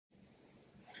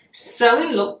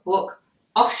sewing lookbook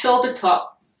off shoulder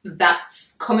top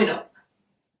that's coming up.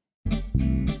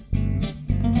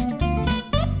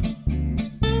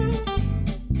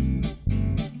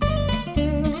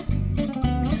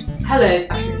 Hello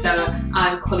fashion sewer,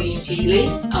 I'm Colleen G Lea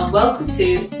and welcome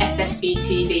to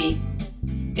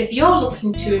FSBTV. If you're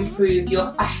looking to improve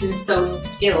your fashion sewing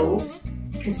skills,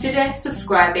 consider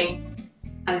subscribing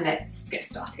and let's get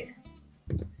started.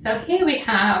 So here we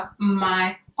have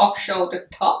my off-shoulder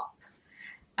top,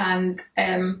 and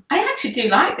I actually do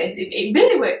like this. It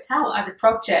really worked out as a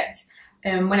project.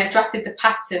 When I drafted the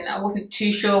pattern, I wasn't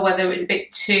too sure whether it was a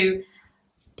bit too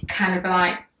kind of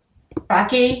like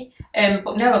baggy,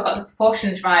 but no, I got the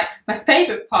proportions right. My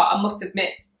favourite part, I must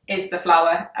admit, is the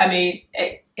flower. I mean,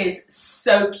 it is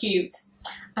so cute.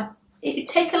 If you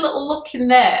take a little look in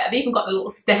there, I've even got the little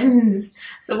stems.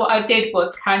 So what I did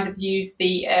was kind of use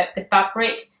the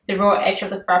fabric, the raw edge of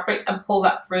the fabric, and pull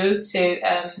that through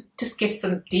to just give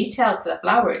some detail to the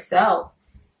flower itself.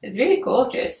 It's really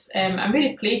gorgeous. I'm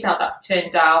really pleased how that's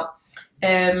turned out.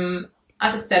 As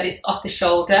I said, it's off the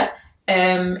shoulder.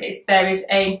 There is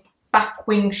a back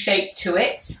wing shape to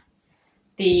it.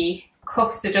 The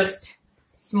cuffs are just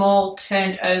small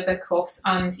turned over cuffs,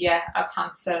 and yeah, I've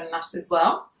hand sewn that as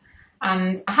well.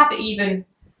 And I have even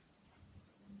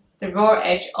the raw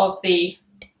edge of the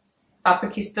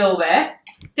fabric is still there.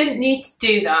 Didn't need to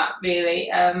do that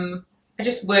really. I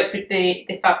just worked with the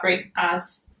fabric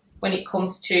as when it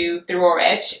comes to the raw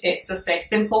edge. It's just a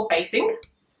simple facing.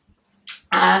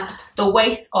 The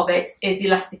waist of it is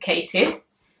elasticated,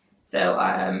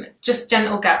 so just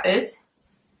gentle gathers.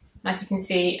 As you can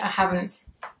see, I haven't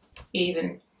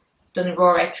even done a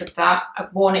raw edge of that.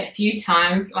 I've worn it a few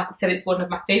times. Like I said, it's one of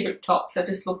my favourite tops. I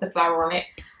just love the flower on it.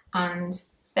 And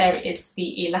there is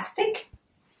the elastic.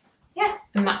 Yeah,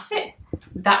 and that's it.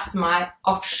 That's my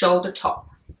off-shoulder top.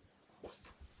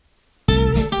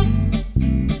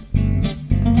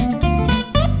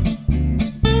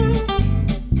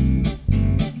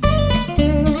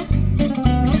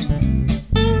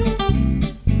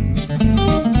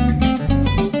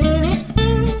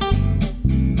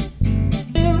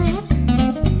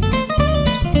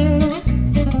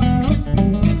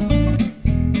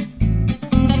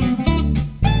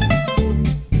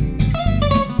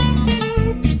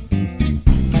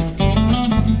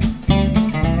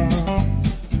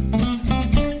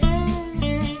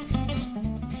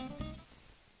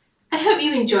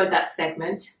 You enjoyed that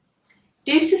segment.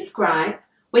 Do subscribe.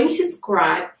 When you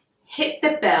subscribe, hit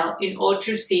the bell in order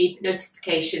to receive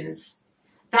notifications.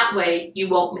 That way you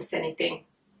won't miss anything.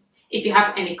 If you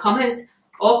have any comments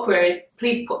or queries,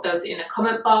 please put those in the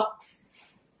comment box.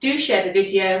 Do share the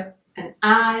video, and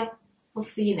I will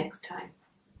see you next time.